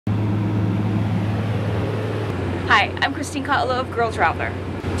Hi, I'm Christine Kotlo of GRRR Traveler.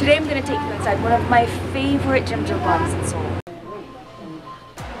 Today I'm going to take you inside one of my favorite Jjimjilbangs in Seoul.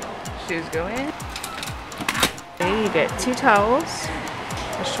 Shoes go in. Okay, you get 2 towels,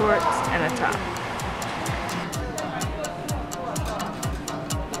 a shorts, and a top.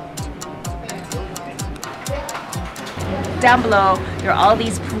 Down below, there are all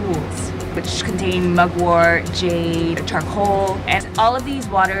these pools, which contain mugwort, jade, charcoal, and all of these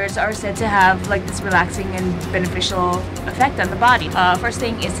waters are said to have like this relaxing and beneficial effect on the body. First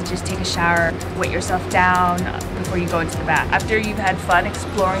thing is to just take a shower, wet yourself down before you go into the bath. After you've had fun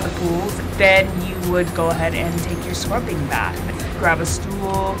exploring the pools, then you would go ahead and take your scrubbing bath. Grab a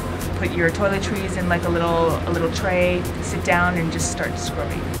stool, put your toiletries in like a little tray, sit down and just start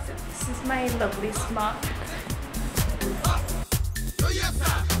scrubbing. So this is my lovely smock.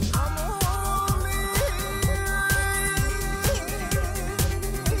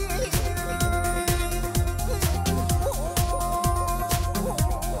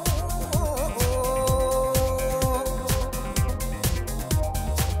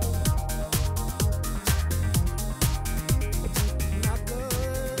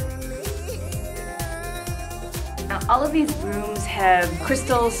 Now, all of these rooms have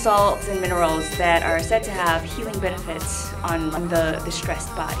crystals, salts, and minerals that are said to have healing benefits on the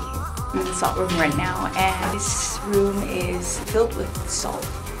stressed body. I'm in the salt room right now, and this room is filled with salt,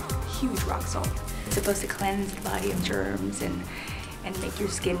 huge rock salt. It's supposed to cleanse the body of germs and make your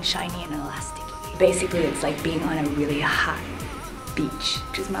skin shiny and elasticy. Basically, it's like being on a really hot beach,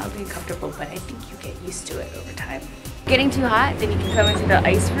 which is mildly uncomfortable, but I think you get used to it over time. Getting too hot, then you can come into the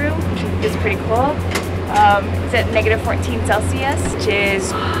ice room, which is pretty cool. It's at -14 Celsius, which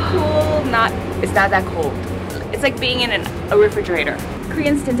is cool. It's not that cold. It's like being in a refrigerator.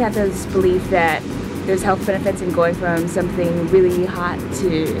 Koreans tend to have this belief that there's health benefits in going from something really hot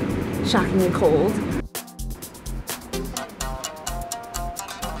to shockingly cold.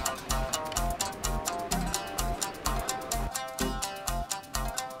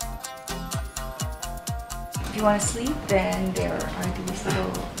 If you want to sleep, then there are these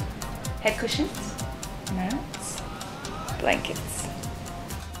little head cushions, mats, blankets.